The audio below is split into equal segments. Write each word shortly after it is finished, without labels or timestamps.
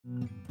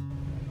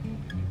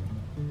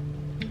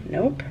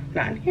Nope,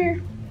 not in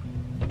here.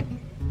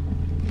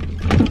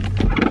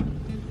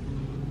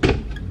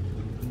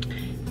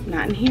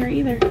 Not in here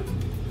either.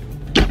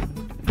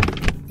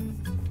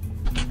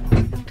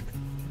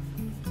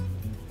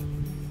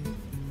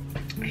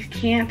 I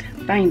can't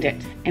find it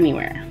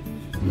anywhere.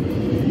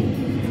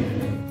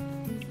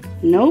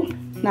 Nope,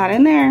 not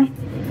in there.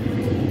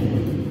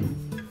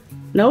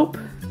 Nope,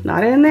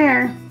 not in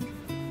there.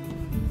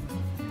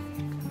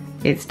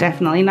 It's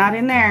definitely not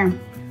in there.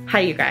 Hi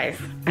you guys,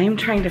 I am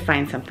trying to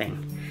find something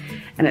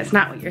and it's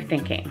not what you're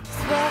thinking.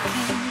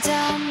 Walking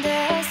down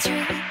the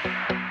street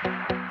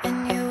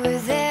and you were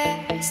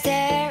there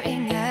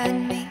staring at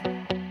me,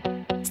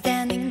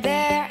 standing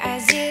there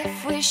as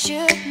if we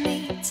should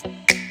meet,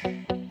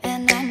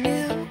 and I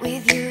knew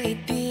with you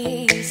it'd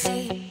be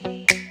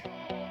easy.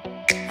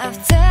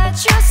 I've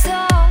touched your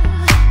soul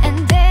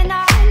and then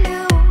I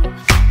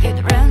knew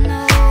you'd run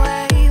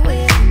away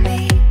with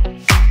me.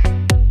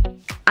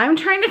 I'm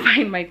trying to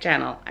find my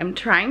channel. I'm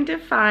trying to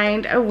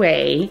find a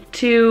way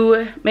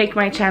to make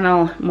my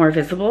channel more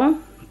visible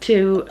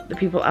to the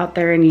people out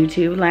there in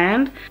YouTube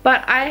land.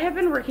 But I have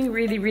been working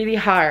really, really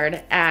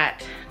hard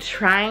at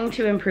trying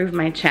to improve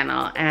my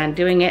channel and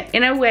doing it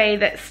in a way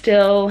that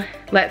still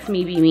lets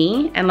me be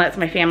me and lets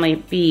my family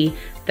be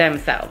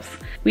themselves.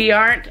 We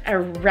aren't a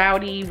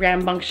rowdy,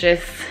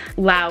 rambunctious,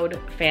 loud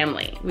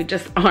family. We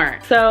just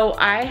aren't. So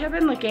I have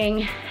been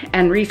looking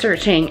and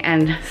researching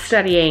and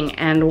studying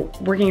and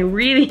working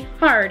really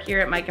hard here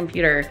at my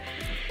computer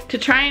to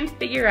try and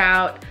figure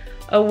out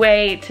a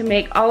way to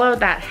make all of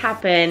that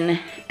happen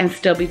and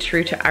still be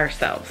true to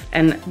ourselves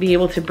and be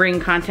able to bring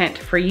content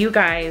for you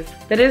guys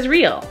that is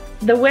real.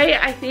 The way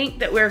I think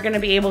that we're gonna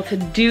be able to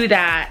do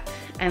that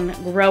and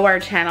grow our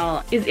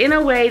channel is in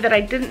a way that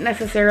I didn't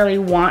necessarily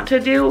want to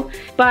do,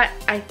 but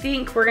I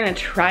think we're gonna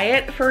try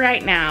it for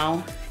right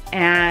now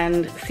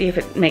and see if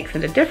it makes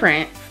it a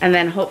difference, and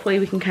then hopefully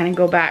we can kind of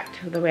go back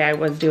to the way I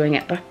was doing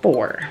it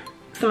before.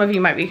 Some of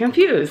you might be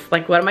confused,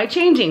 like what am I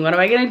changing? What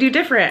am I gonna do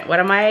different? What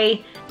am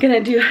I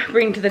gonna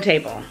bring to the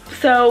table?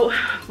 So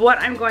what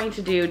I'm going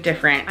to do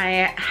different,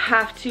 I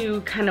have to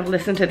kind of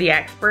listen to the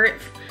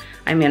experts.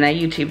 I'm in a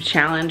YouTube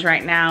challenge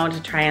right now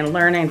to try and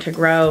learn and to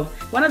grow.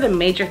 One of the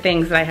major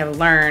things that I have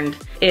learned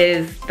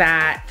is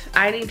that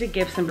I need to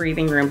give some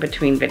breathing room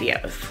between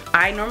videos.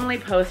 I normally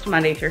post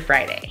Monday through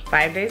Friday,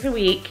 5 days a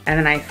week, and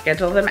then I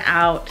schedule them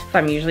out. So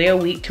I'm usually a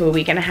week to a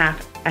week and a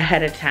half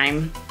ahead of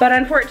time. But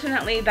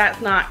unfortunately,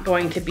 that's not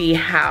going to be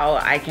how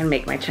I can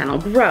make my channel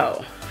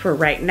grow for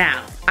right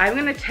now. I'm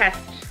gonna test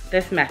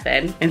this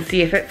method and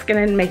see if it's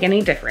gonna make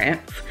any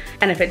difference.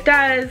 And if it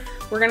does,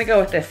 we're gonna go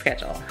with this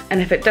schedule.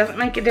 And if it doesn't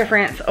make a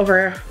difference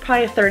over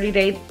probably a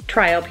 30-day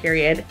trial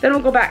period, then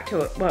we'll go back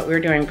to what we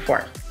were doing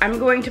before. I'm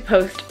going to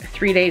post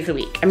 3 days a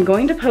week. I'm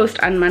going to post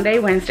on Monday,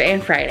 Wednesday,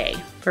 and Friday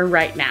for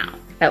right now,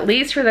 at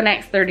least for the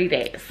next 30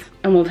 days.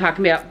 And we'll talk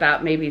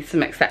about maybe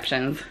some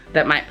exceptions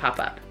that might pop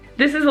up.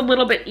 This is a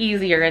little bit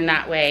easier in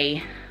that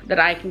way that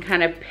I can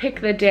kind of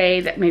pick the day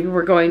that maybe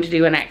we're going to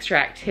do an extra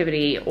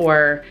activity,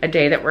 or a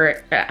day that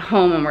we're at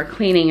home and we're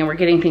cleaning and we're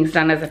getting things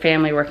done as a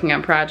family working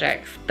on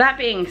projects. That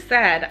being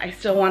said, I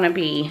still want to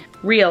be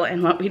real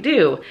in what we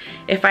do.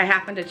 If I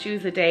happen to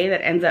choose a day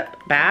that ends up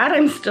bad,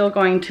 I'm still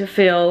going to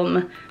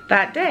film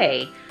that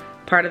day.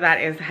 Part of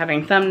that is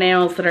having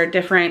thumbnails that are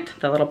different,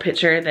 the little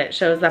picture that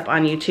shows up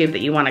on YouTube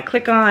that you want to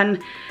click on.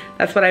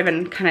 That's what I've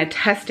been kind of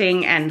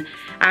testing and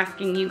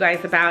asking you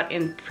guys about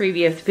in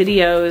previous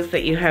videos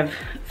that you have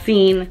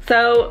seen.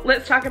 So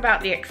let's talk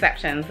about the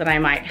exceptions that I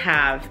might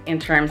have in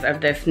terms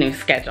of this new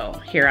schedule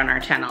here on our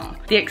channel.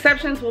 The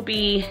exceptions will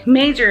be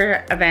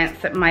major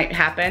events that might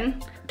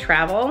happen,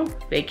 travel,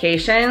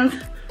 vacations,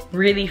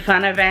 really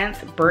fun events,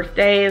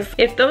 birthdays.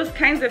 If those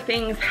kinds of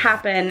things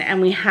happen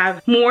and we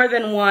have more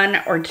than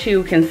 1 or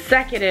 2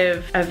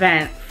 consecutive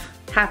events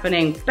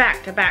happening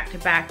back to back to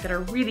back that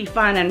are really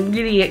fun and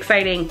really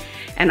exciting,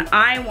 and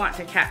I want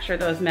to capture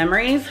those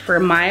memories for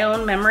my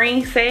own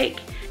memory's sake,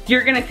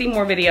 you're gonna see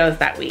more videos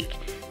that week.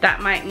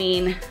 That might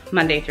mean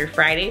Monday through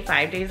Friday,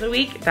 5 days a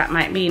week. That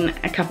might mean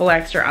a couple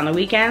extra on the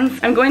weekends.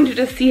 I'm going to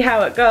just see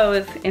how it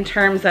goes in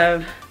terms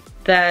of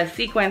the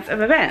sequence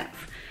of events.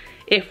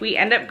 If we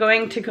end up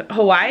going to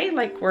Hawaii,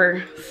 like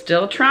we're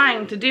still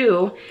trying to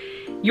do,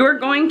 you're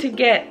going to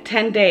get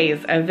 10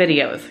 days of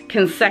videos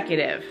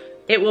consecutive.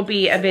 It will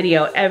be a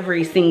video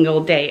every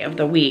single day of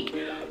the week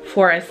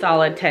for a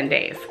solid 10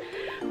 days.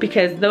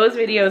 Because those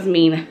videos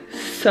mean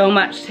so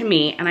much to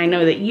me, and I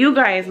know that you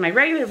guys, my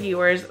regular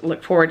viewers,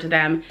 look forward to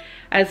them,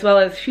 as well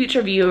as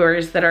future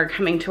viewers that are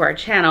coming to our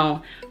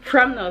channel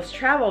from those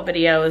travel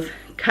videos,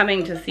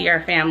 coming to see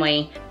our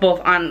family both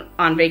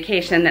on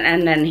vacation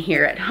and then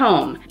here at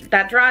home.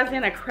 That draws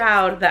in a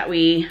crowd that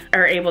we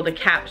are able to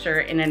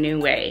capture in a new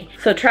way.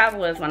 So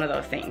travel is one of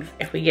those things.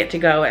 If we get to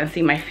go and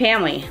see my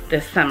family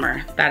this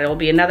summer, that'll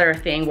be another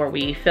thing where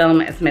we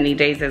film as many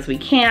days as we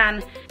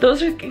can.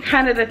 Those are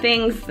kind of the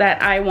things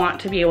that I want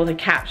to be able to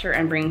capture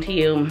and bring to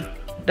you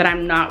that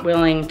I'm not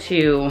willing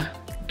to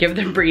give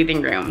them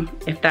breathing room,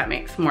 if that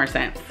makes more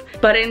sense.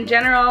 But in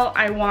general,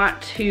 I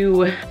want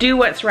to do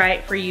what's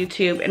right for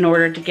YouTube in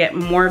order to get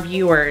more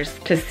viewers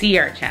to see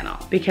our channel,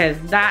 because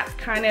that's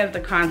kind of the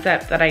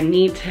concept that I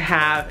need to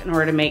have in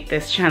order to make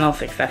this channel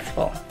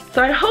successful.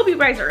 So I hope you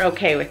guys are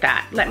okay with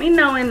that. Let me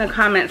know in the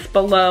comments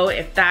below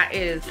if that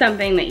is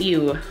something that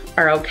you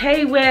are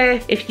okay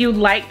with. If you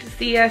like to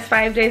see us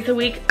 5 days a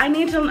week, I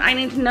need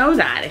to know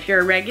that. If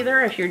you're a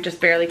regular, if you're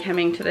just barely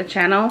coming to the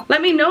channel,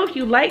 let me know if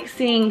you like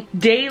seeing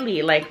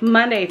daily, like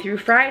Monday through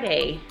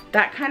Friday,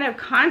 that kind of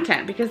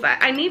content, because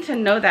I need to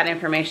know that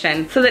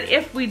information so that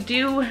if we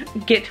do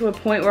get to a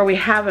point where we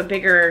have a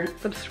bigger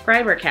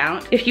subscriber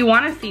count, if you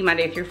want to see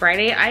Monday through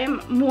Friday, I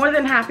am more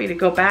than happy to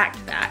go back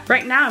to that.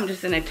 Right now I'm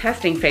just in a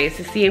testing phase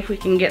to see if we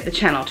can get the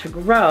channel to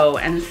grow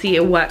and see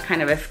what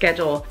kind of a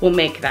schedule will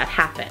make that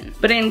happen.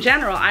 But in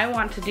general, I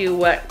want to do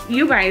what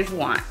you guys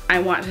want. I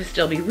want to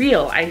still be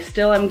real. I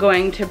still am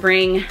going to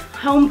bring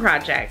home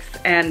projects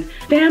and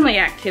family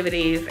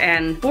activities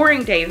and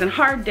boring days and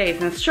hard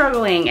days and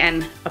struggling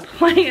and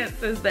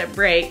appliances that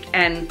break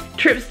and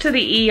trips to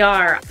the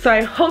ER. So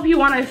I hope you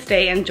want to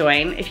stay and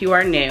join if you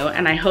are new,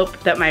 and I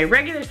hope that my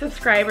regular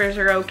subscribers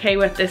are okay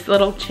with this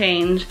little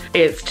change.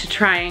 It's to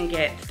try and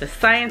get the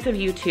science of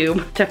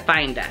YouTube to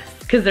find us,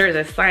 because there's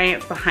a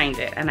science behind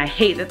it, and I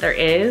hate that there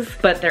is,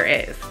 but there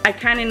is. I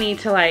kind of need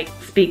to like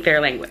speak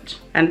their language,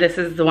 and this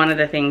is one of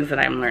the things that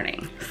I'm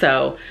learning.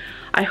 So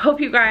I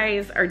hope you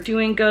guys are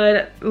doing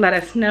good. Let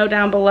us know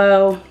down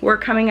below. We're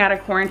coming out of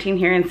quarantine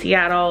here in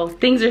Seattle.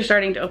 Things are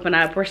starting to open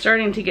up. We're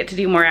starting to get to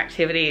do more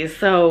activities.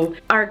 So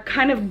our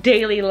kind of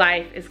daily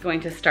life is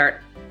going to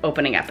start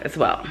opening up as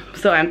well.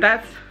 So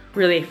that's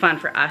really fun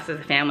for us as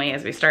a family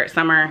as we start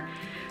summer.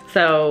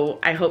 So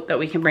I hope that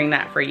we can bring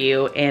that for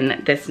you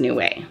in this new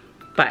way.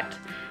 But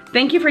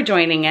thank you for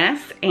joining us,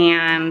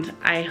 and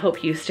I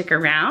hope you stick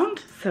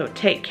around. So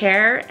take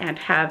care and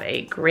have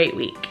a great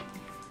week.